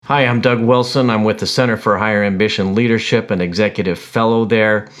Hi, I'm Doug Wilson. I'm with the Center for Higher Ambition Leadership and Executive Fellow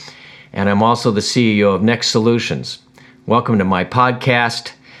there, and I'm also the CEO of Next Solutions. Welcome to my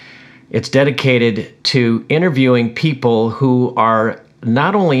podcast. It's dedicated to interviewing people who are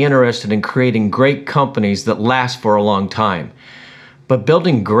not only interested in creating great companies that last for a long time, but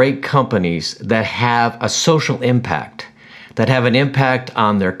building great companies that have a social impact, that have an impact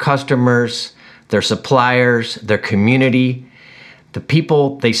on their customers, their suppliers, their community, the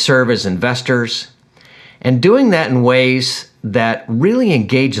people they serve as investors, and doing that in ways that really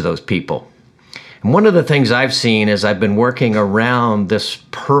engage those people. And one of the things I've seen as I've been working around this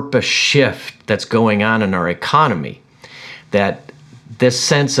purpose shift that's going on in our economy, that this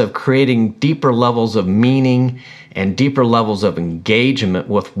sense of creating deeper levels of meaning and deeper levels of engagement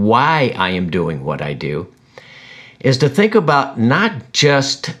with why I am doing what I do, is to think about not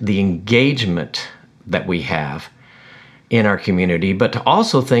just the engagement that we have in our community, but to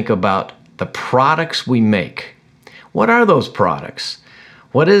also think about the products we make. What are those products?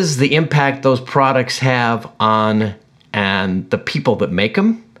 What is the impact those products have on and the people that make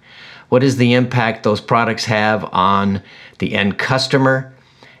them? What is the impact those products have on the end customer?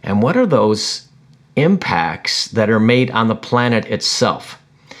 And what are those impacts that are made on the planet itself?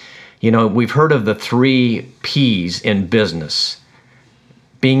 You know, we've heard of the 3 Ps in business,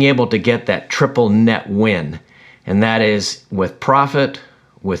 being able to get that triple net win. And that is with profit,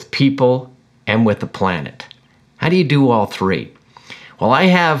 with people, and with the planet. How do you do all 3? Well, I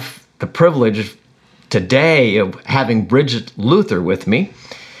have the privilege today of having Bridget Luther with me.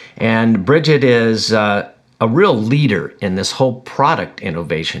 And Bridget is a real leader in this whole product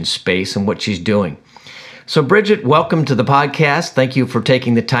innovation space and what she's doing. So Bridget, welcome to the podcast. Thank you for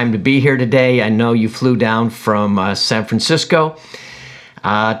taking the time to be here today. I know you flew down from San Francisco.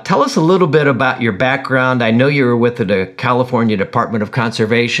 Tell us a little bit about your background. I know you were with the California Department of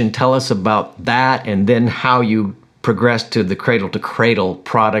Conservation. Tell us about that and then how you progressed to the Cradle to Cradle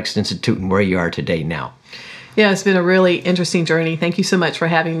Products Institute and where you are today now. Yeah, it's been a really interesting journey. Thank you so much for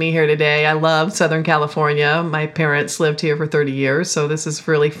having me here today. I love Southern California. My parents lived here for 30 years, so this is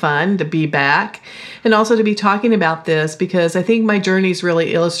really fun to be back and also to be talking about this because I think my journey's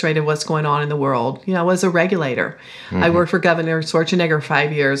really illustrated what's going on in the world. You know, I was a regulator. I worked for Governor Schwarzenegger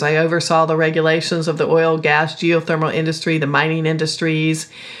 5 years. I oversaw the regulations of the oil, gas, geothermal industry, the mining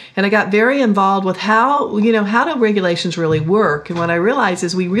industries, and I got very involved with how do regulations really work. And what I realized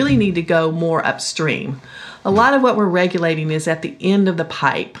is we really need to go more upstream. A lot of what we're regulating is at the end of the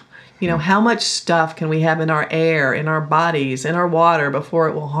pipe. You know, how much stuff can we have in our air, in our bodies, in our water before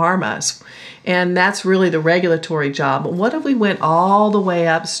it will harm us? And that's really the regulatory job. But what if we went all the way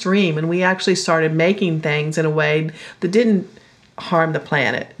upstream and we actually started making things in a way that didn't harm the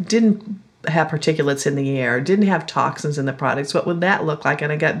planet, didn't have particulates in the air, didn't have toxins in the products? What would that look like?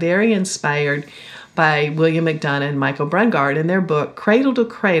 And I got very inspired by William McDonough and Michael Brungard in their book, Cradle to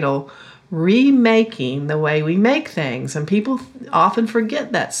Cradle, Remaking the Way We Make Things. And people often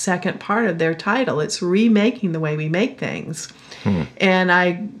forget that second part of their title. It's Remaking the Way We Make Things. And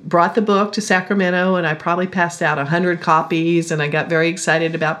I brought the book to Sacramento and I probably passed out 100 copies, and I got very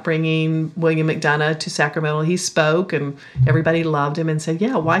excited about bringing William McDonough to Sacramento. He spoke and everybody loved him and said,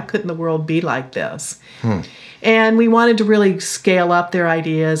 yeah, why couldn't the world be like this? And we wanted to really scale up their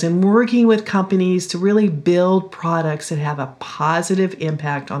ideas and working with companies to really build products that have a positive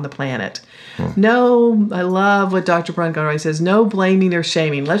impact on the planet. No, I love what Dr. Brungard always says, no blaming or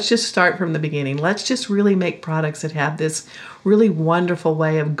shaming. Let's just start from the beginning. Let's just really make products that have this really wonderful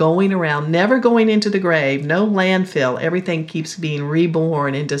way of going around, never going into the grave, no landfill. Everything keeps being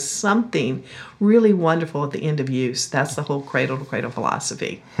reborn into something really wonderful at the end of use. That's the whole cradle to cradle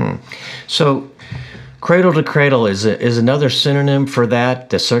philosophy. So Cradle to Cradle is another synonym for that,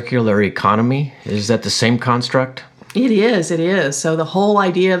 the circular economy. Is that the same construct? It is. So the whole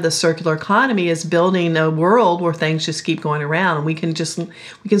idea of the circular economy is building a world where things just keep going around. And we can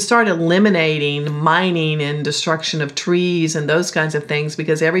start eliminating mining and destruction of trees and those kinds of things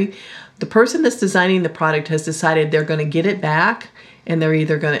because the person that's designing the product has decided they're going to get it back, and they're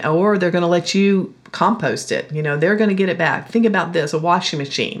either going to let you compost it. You know, they're going to get it back. Think about this, a washing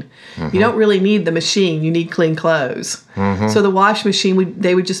machine. You don't really need the machine. You need clean clothes. So the washing machine,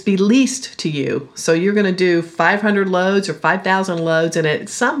 they would just be leased to you. So you're going to do 500 loads or 5,000 loads. And at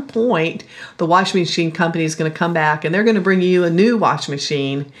some point, the washing machine company is going to come back and they're going to bring you a new washing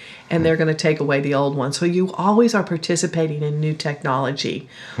machine and they're going to take away the old one. So you always are participating in new technology.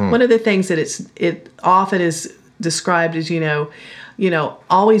 One of the things that it often is described as,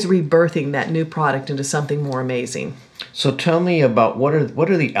 always rebirthing that new product into something more amazing. So tell me about what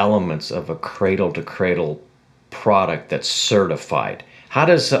are the elements of a cradle to cradle product that's certified? How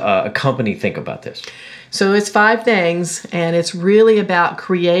does a company think about this? So it's 5 things, and it's really about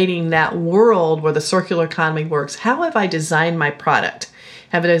creating that world where the circular economy works. How have I designed my product?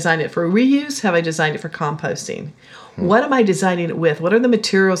 Have I designed it for reuse? Have I designed it for composting? What am I designing it with? What are the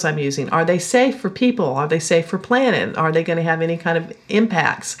materials I'm using? Are they safe for people? Are they safe for planet? Are they going to have any kind of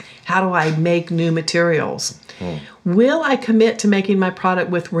impacts? How do I make new materials? Will I commit to making my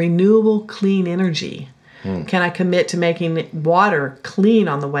product with renewable, clean energy? Can I commit to making water clean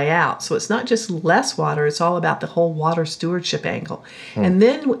on the way out? So it's not just less water, it's all about the whole water stewardship angle. And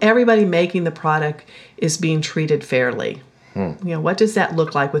then everybody making the product is being treated fairly. What does that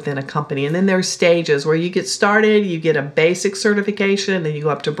look like within a company? And then there's stages where you get started, you get a basic certification, and then you go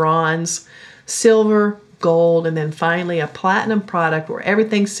up to bronze, silver, gold, and then finally a platinum product where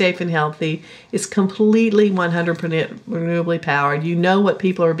everything's safe and healthy. It's completely 100% renewably powered. You know what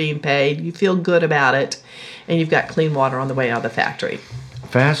people are being paid. You feel good about it. And you've got clean water on the way out of the factory.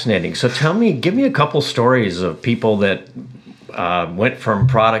 Fascinating. So give me a couple stories of people that went from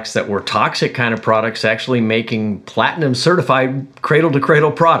products that were toxic kind of products actually making platinum certified cradle to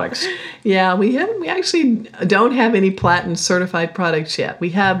cradle products. Yeah, we actually don't have any platinum certified products yet. We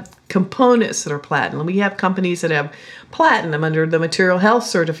have components that are platinum. We have companies that have platinum under the material health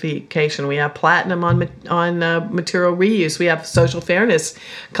certification. We have platinum on material reuse. We have social fairness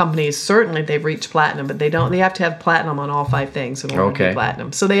companies. Certainly they've reached platinum, but they have to have platinum on all 5 things in order to be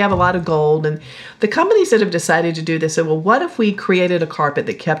platinum. So they have a lot of gold. And the companies that have decided to do this said, well, what if we created a carpet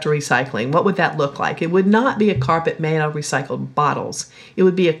that kept recycling? What would that look like? It would not be a carpet made out of recycled bottles. It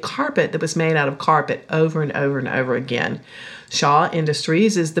would be a carpet that was made out of carpet over and over and over again. Shaw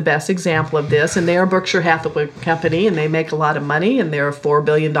Industries is the best example of this, and they're a Berkshire Hathaway company, and they make a lot of money, and they're a $4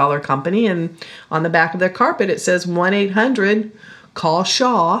 billion company, and on the back of their carpet it says 1-800-CALL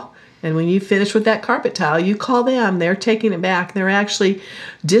Shaw, and when you finish with that carpet tile, you call them. They're taking it back. They're actually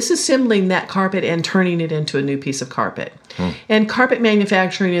disassembling that carpet and turning it into a new piece of carpet. And carpet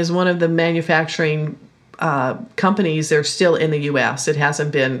manufacturing is one of the manufacturing companies. They're still in the U.S.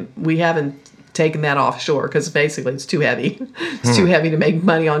 We haven't taken that offshore because basically it's too heavy. It's too heavy to make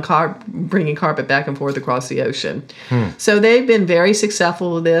money on bringing carpet back and forth across the ocean. So they've been very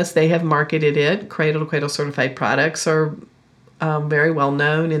successful with this. They have marketed it. Cradle to Cradle certified products are very well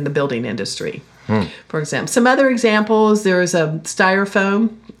known in the building industry. For example, some other examples, there's a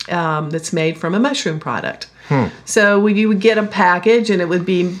styrofoam that's made from a mushroom product. So you would get a package and it would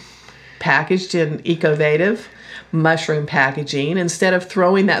be packaged in Ecovative mushroom packaging. Instead of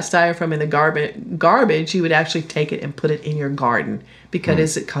throwing that styrofoam in the garbage, you would actually take it and put it in your garden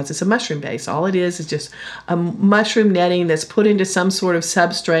because it's a mushroom base. All it is just a mushroom netting that's put into some sort of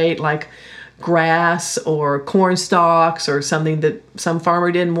substrate like grass or corn stalks or something that some farmer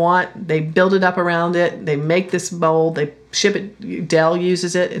didn't want. They build it up around it. They make this bowl. They ship it. Dell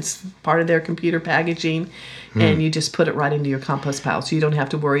uses it. It's part of their computer packaging. And you just put it right into your compost pile. So you don't have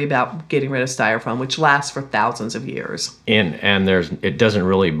to worry about getting rid of styrofoam, which lasts for thousands of years. And it doesn't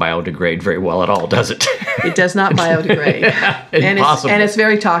really biodegrade very well at all, does it? It does not biodegrade. Impossible. And it's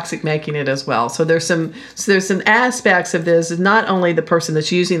very toxic making it as well. So there's some aspects of this, not only the person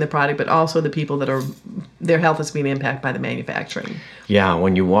that's using the product, but also the people their health is being impacted by the manufacturing. Yeah,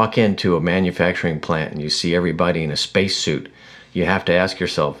 when you walk into a manufacturing plant and you see everybody in a spacesuit, you have to ask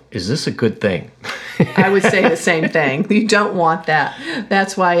yourself, is this a good thing? I would say the same thing. You don't want that.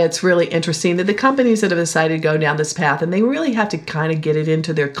 That's why it's really interesting that the companies that have decided to go down this path, and they really have to kind of get it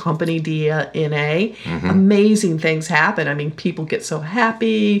into their company DNA, amazing things happen. I mean, people get so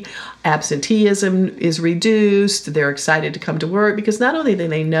happy. Absenteeism is reduced. They're excited to come to work because not only do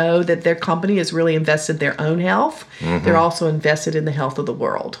they know that their company has really invested their own health, they're also invested in the health of the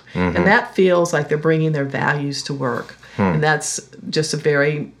world. And that feels like they're bringing their values to work. And that's just a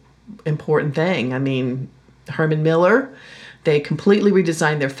very important thing. I mean, Herman Miller, they completely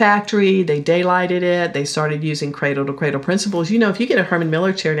redesigned their factory. They daylighted it. They started using cradle to cradle principles. You know, if you get a Herman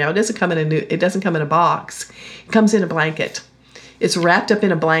Miller chair now, it doesn't come in a box. It comes in a blanket. It's wrapped up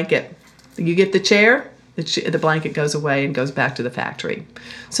in a blanket. You get the chair, the blanket goes away and goes back to the factory.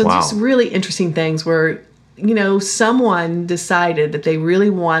 So just really interesting things where someone decided that they really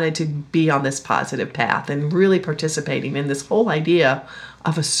wanted to be on this positive path and really participating in this whole idea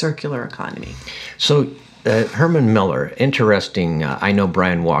of a circular economy. So Herman Miller, interesting. I know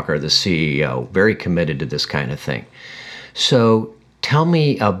Brian Walker, the CEO, very committed to this kind of thing. So tell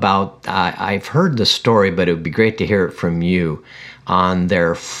me about, I've heard the story, but it would be great to hear it from you on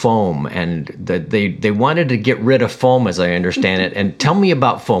their foam, and they wanted to get rid of foam, as I understand it. And tell me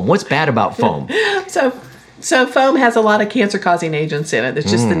about foam. What's bad about foam? So foam has a lot of cancer-causing agents in it.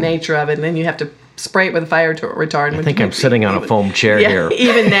 It's just the nature of it, and then you have to spray it with a fire retardant. I think I'm sitting on a foam chair here.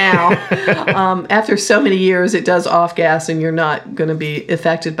 Even now. After so many years, it does off-gas and you're not going to be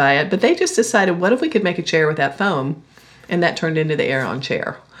affected by it. But they just decided, what if we could make a chair with that foam? And that turned into the Aeron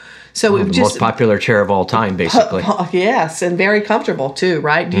chair. So the most popular chair of all time, basically. Yes, and very comfortable too,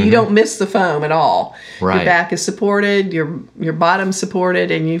 right? You don't miss the foam at all. Right. Your back is supported, your bottom's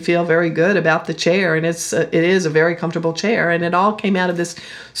supported, and you feel very good about the chair. And it is a very comfortable chair. And it all came out of this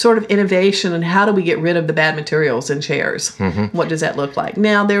sort of innovation and how do we get rid of the bad materials in chairs? What does that look like?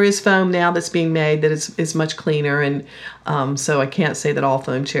 Now there is foam now that's being made that is much cleaner, and so I can't say that all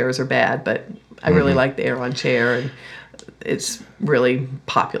foam chairs are bad, but I really like the Aeron chair, and it's really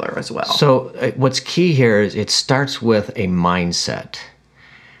popular as well. So what's key here is it starts with a mindset.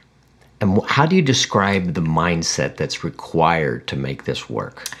 And how do you describe the mindset that's required to make this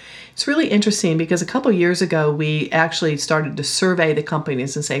work? It's really interesting because a couple of years ago, we actually started to survey the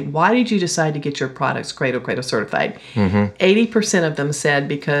companies and say, why did you decide to get your products Cradle certified? 80% of them said,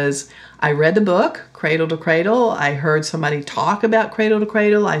 because I read the book, Cradle to Cradle. I heard somebody talk about Cradle to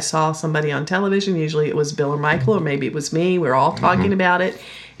Cradle. I saw somebody on television. Usually it was Bill or Michael, or maybe it was me. We were all talking about it.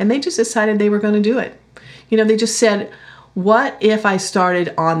 And they just decided they were going to do it. They just said, what if I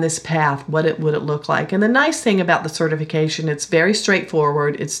started on this path? Would it look like? And the nice thing about the certification, it's very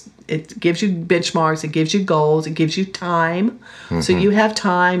straightforward. It gives you benchmarks, it gives you goals, it gives you time. So you have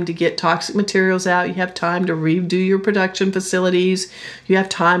time to get toxic materials out. You have time to redo your production facilities. You have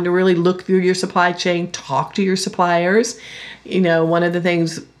time to really look through your supply chain, talk to your suppliers. One of the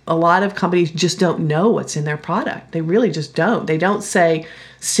things, a lot of companies just don't know what's in their product. They really just don't. They don't say,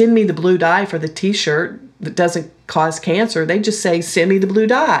 send me the blue dye for the t-shirt that doesn't cause cancer. They just say, send me the blue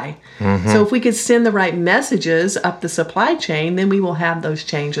dye. So if we could send the right messages up the supply chain, then we will have those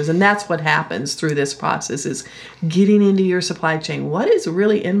changes. And that's what happens through this process, is getting into your supply chain. What is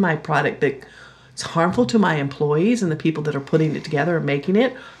really in my product that is harmful to my employees and the people that are putting it together and making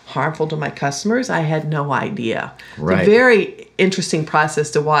it, harmful to my customers? I had no idea. Right. It's a very interesting process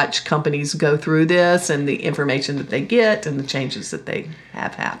to watch companies go through this and the information that they get and the changes that they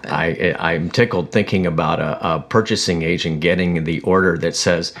have happened. I'm tickled thinking about a purchasing agent getting the order that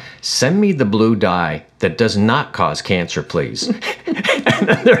says, send me the blue dye that does not cause cancer, please. And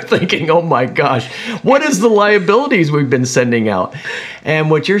then they're thinking, oh my gosh, what is the liabilities we've been sending out? And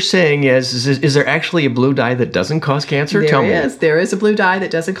what you're saying is there actually a blue dye that doesn't cause cancer? Tell me. There is a blue dye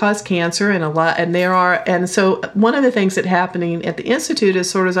that doesn't cause cancer, and so one of the things that's happening at the Institute is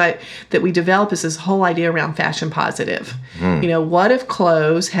sort of that we develop is this whole idea around fashion positive. What if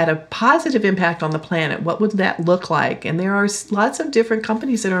clothes had a positive impact on the planet? What would that look like? And there are lots of different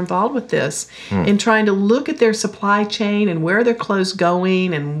companies that are involved with this in trying to look at their supply chain and where are their clothes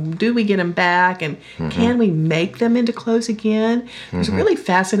going, and do we get them back, and can we make them into clothes again? There's a really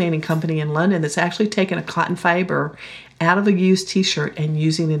fascinating company in London that's actually taken a cotton fiber out of a used t-shirt and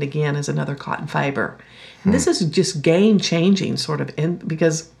using it again as another cotton fiber. And this is just game-changing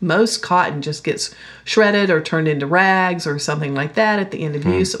because most cotton just gets shredded or turned into rags or something like that at the end of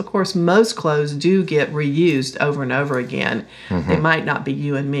use. Of course, most clothes do get reused over and over again. They might not be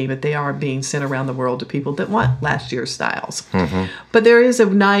you and me, but they are being sent around the world to people that want last year's styles. But there is a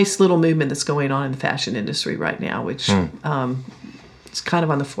nice little movement that's going on in the fashion industry right now, which is kind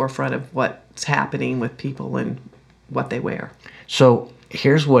of on the forefront of what's happening with people and what they wear. So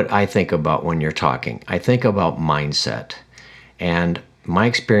here's what I think about when you're talking. I think about mindset. And my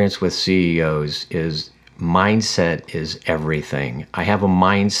experience with CEOs is mindset is everything. I have a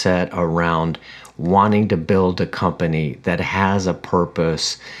mindset around wanting to build a company that has a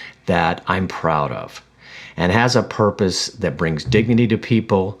purpose that I'm proud of and has a purpose that brings dignity to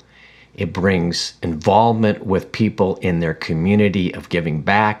people. It brings involvement with people in their community of giving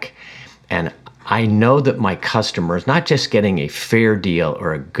back. And I know that my customer is not just getting a fair deal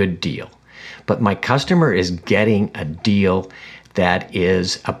or a good deal, but my customer is getting a deal that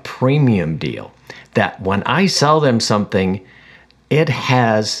is a premium deal, that when I sell them something, it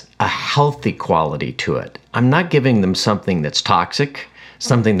has a healthy quality to it. I'm not giving them something that's toxic,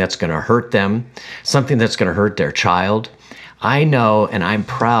 something that's going to hurt them, something that's going to hurt their child. I know, and I'm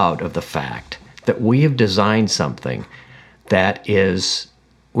proud of the fact that we have designed something that is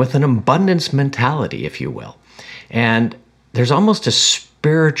with an abundance mentality, if you will. And there's almost a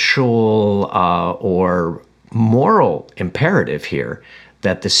spiritual or moral imperative here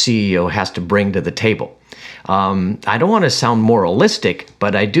that the CEO has to bring to the table. I don't want to sound moralistic,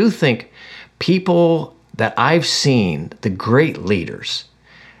 but I do think people that I've seen, the great leaders,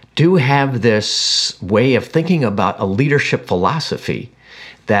 do have this way of thinking about a leadership philosophy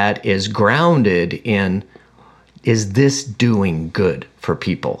that is grounded in, is this doing good for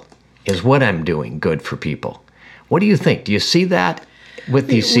people? is what I'm doing good for people? What do you think? Do you see that with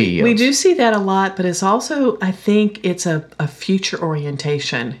these CEOs? We do see that a lot, but it's also, I think it's a future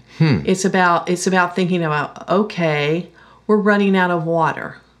orientation. It's about thinking about, okay, we're running out of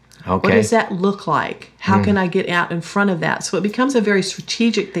water. Okay. What does that look like? How can I get out in front of that? So it becomes a very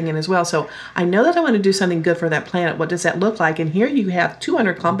strategic thing as well. So I know that I want to do something good for that planet. What does that look like? And here you have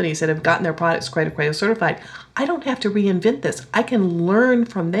 200 companies that have gotten their products Cradle to Cradle certified. I don't have to reinvent this. I can learn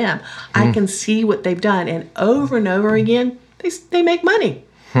from them. I can see what they've done. And over again, they make money.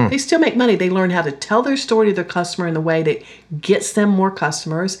 They still make money. They learn how to tell their story to their customer in the way that gets them more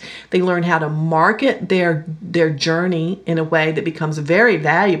customers. They learn how to market their journey in a way that becomes very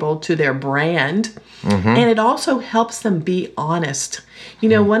valuable to their brand. And it also helps them be honest. You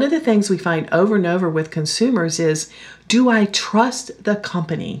know, one of the things we find over and over with consumers is, do I trust the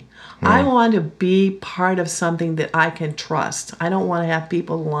company? I want to be part of something that I can trust. I don't want to have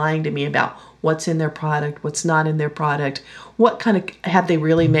people lying to me about what's in their product, what's not in their product. What kind of, have they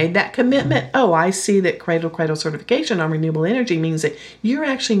really made that commitment? Oh, I see that Cradle to Cradle certification on renewable energy means that you're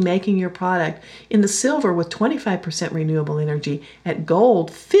actually making your product in the silver with 25% renewable energy, at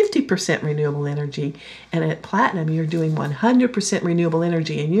gold 50% renewable energy, and at platinum you're doing 100% renewable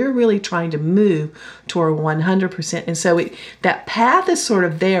energy, and you're really trying to move toward 100%. And so that path is sort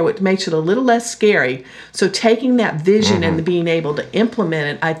of there, which makes it a little less scary. So taking that vision and being able to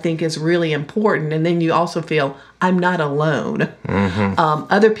implement it, I think, is really important. And then you also feel, I'm not alone.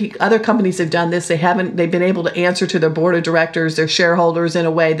 Other companies have done this. They've been able to answer to their board of directors, their shareholders, in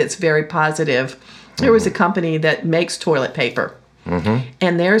a way that's very positive. There was a company that makes toilet paper.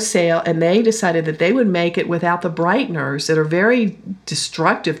 And they decided that they would make it without the brighteners that are very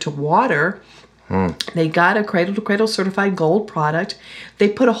destructive to water. They got a Cradle to Cradle certified gold product. They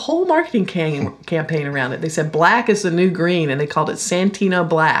put a whole marketing campaign around it. They said black is the new green, and they called it Santino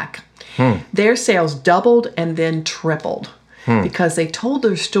Black. Their sales doubled and then tripled because they told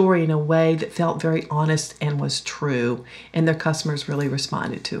their story in a way that felt very honest and was true, and their customers really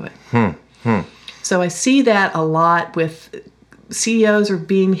responded to it. So I see that a lot with CEOs are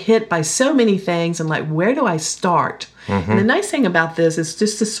being hit by so many things, and like, where do I start? And the nice thing about this is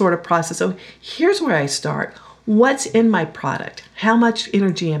just this sort of process. So here's where I start. What's in my product? How much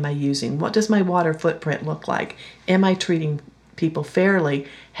energy am I using? What does my water footprint look like? Am I treating people fairly?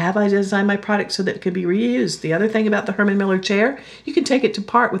 Have I designed my product so that it could be reused? The other thing about the Herman Miller chair, you can take it to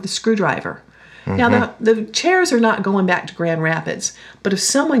part with a screwdriver. Now, the chairs are not going back to Grand Rapids, but if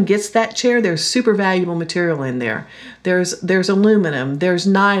someone gets that chair, there's super valuable material in there. There's aluminum, there's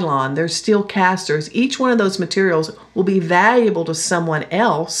nylon, there's steel casters. Each one of those materials will be valuable to someone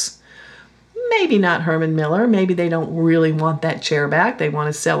else. Maybe not Herman Miller. Maybe they don't really want that chair back. They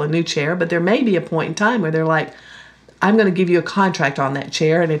want to sell a new chair, but there may be a point in time where they're like, I'm going to give you a contract on that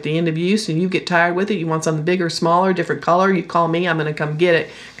chair, and at the end of use, and you get tired with it, you want something bigger, smaller, different color, you call me, I'm going to come get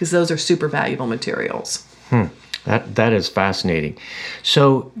it, because those are super valuable materials. That is fascinating.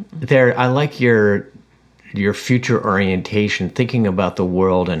 So I like your future orientation, thinking about the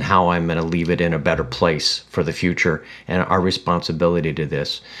world and how I'm going to leave it in a better place for the future and our responsibility to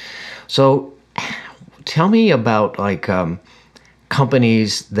this. So tell me about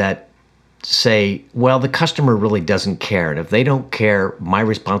companies that say, well, the customer really doesn't care. And if they don't care, my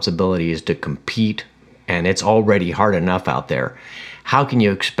responsibility is to compete, and it's already hard enough out there. How can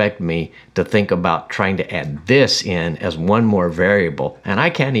you expect me to think about trying to add this in as one more variable? And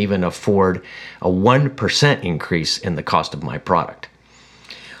I can't even afford a 1% increase in the cost of my product.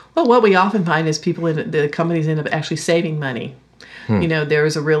 Well, what we often find is the companies end up actually saving money. You know,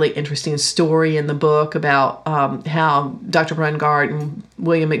 there's a really interesting story in the book about how Dr. Brungart and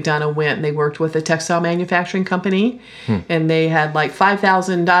William McDonough went and they worked with a textile manufacturing company. And they had like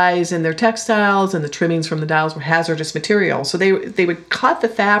 5,000 dyes in their textiles, and the trimmings from the dyes were hazardous material. So they would cut the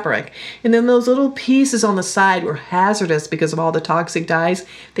fabric, and then those little pieces on the side were hazardous because of all the toxic dyes.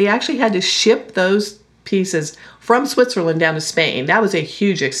 They actually had to ship those pieces from Switzerland down to Spain. That was a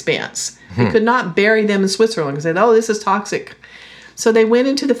huge expense. They could not bury them in Switzerland because they said, oh, this is toxic. So they went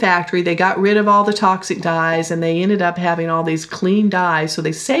into the factory, they got rid of all the toxic dyes, and they ended up having all these clean dyes, so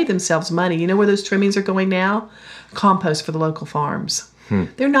they saved themselves money. You know where those trimmings are going now? Compost for the local farms.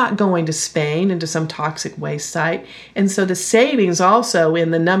 They're not going to Spain into some toxic waste site. And so the savings also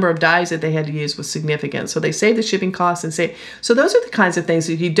in the number of dyes that they had to use was significant. So they saved the shipping costs and so those are the kinds of things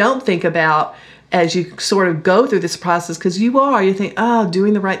that you don't think about as you sort of go through this process, because you think, oh,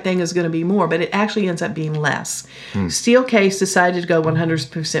 doing the right thing is going to be more, but it actually ends up being less. Steelcase decided to go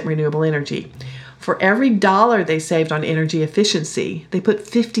 100% renewable energy. For every dollar they saved on energy efficiency, they put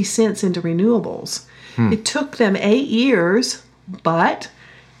 50 cents into renewables. It took them 8 years, but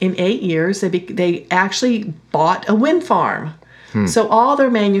in 8 years, they actually bought a wind farm. So all their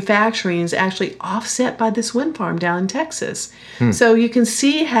manufacturing is actually offset by this wind farm down in Texas. So you can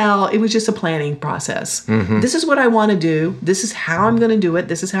see how it was just a planning process. This is what I want to do. This is how I'm going to do it.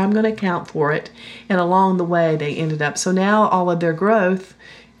 This is how I'm going to account for it. And along the way, they ended up. So now all of their growth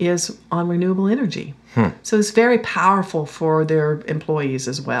is on renewable energy. So it's very powerful for their employees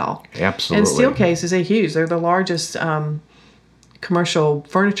as well. Absolutely. And Steelcase is huge. They're the largest commercial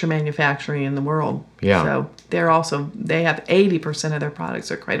furniture manufacturing in the world. Yeah. So they have 80% of their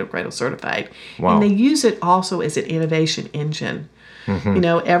products are Cradle certified. Wow. And they use it also as an innovation engine.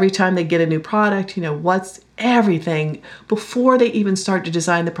 Every time they get a new product, what's everything before they even start to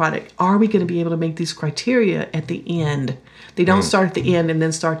design the product. Are we going to be able to make these criteria at the end? They don't start at the end and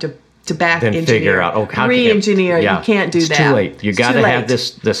then start to back then engineer, figure out, re-engineer. You can't do that. It's too late. You got to have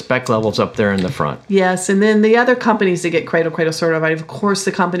the spec levels up there in the front. Yes, and then the other companies that get Cradle certified, of course,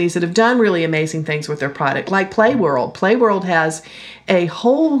 the companies that have done really amazing things with their product, like Playworld. Playworld has a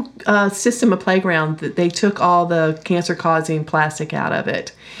whole system of playground that they took all the cancer-causing plastic out of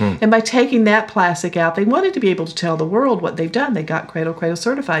it. And by taking that plastic out, they wanted to be able to tell the world what they've done. They got Cradle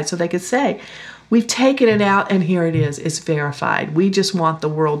certified so they could say, we've taken it out, and here it is. It's verified. We just want the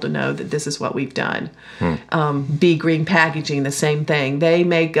world to know that this is what we've done. Be Green Packaging, the same thing. They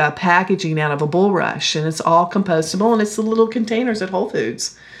make packaging out of a bulrush, and it's all compostable, and it's the little containers at Whole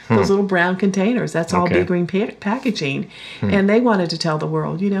Foods. Those little brown containers. That's all Be Green packaging. And they wanted to tell the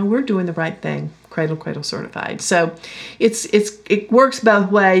world, we're doing the right thing. Cradle certified. So it works both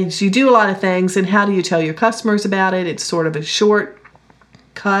ways. You do a lot of things, and how do you tell your customers about it? It's sort of a short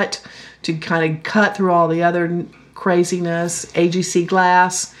cut to kind of cut through all the other craziness. AGC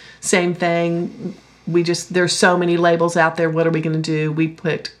glass, same thing. There's so many labels out there. What are we going to do? We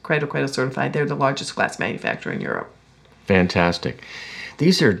put Cradle certified. They're the largest glass manufacturer in Europe. Fantastic.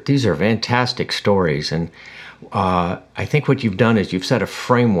 These are fantastic stories, and I think what you've done is you've set a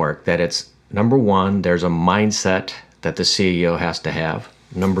framework that it's, number one, there's a mindset that the CEO has to have.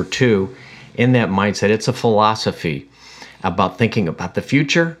 Number two, in that mindset, it's a philosophy about thinking about the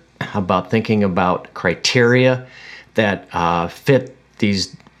future, about thinking about criteria that fit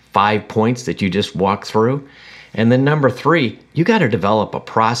these 5 points that you just walked through. And then number three, you got to develop a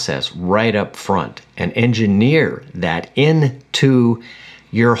process right up front and engineer that into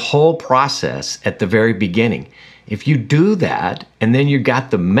your whole process at the very beginning. If you do that, and then you got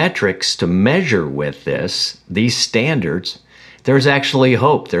the metrics to measure with these standards, there's actually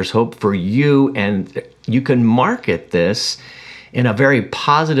hope. There's hope for you, and you can market this in a very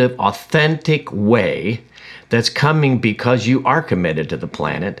positive, authentic way that's coming because you are committed to the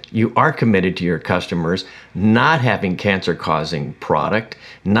planet, you are committed to your customers, not having cancer-causing product,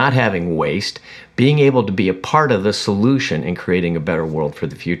 not having waste, being able to be a part of the solution in creating a better world for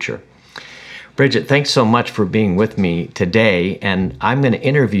the future. Bridget, thanks so much for being with me today, and I'm going to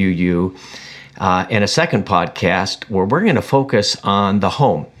interview you in a second podcast where we're going to focus on the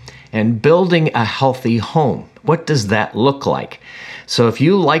home and building a healthy home. What does that look like? So if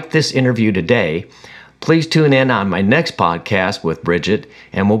you like this interview today, please tune in on my next podcast with Bridget,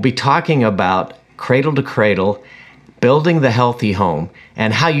 and we'll be talking about cradle to cradle, building the healthy home,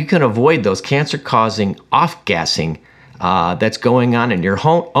 and how you can avoid those cancer-causing off-gassing that's going on in your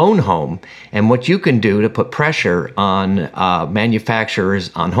own home, and what you can do to put pressure on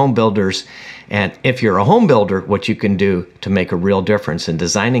manufacturers, on home builders, and if you're a home builder, what you can do to make a real difference in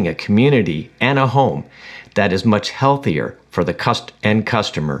designing a community and a home that is much healthier for the end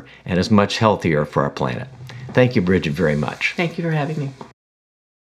customer and is much healthier for our planet. Thank you, Bridget, very much. Thank you for having me.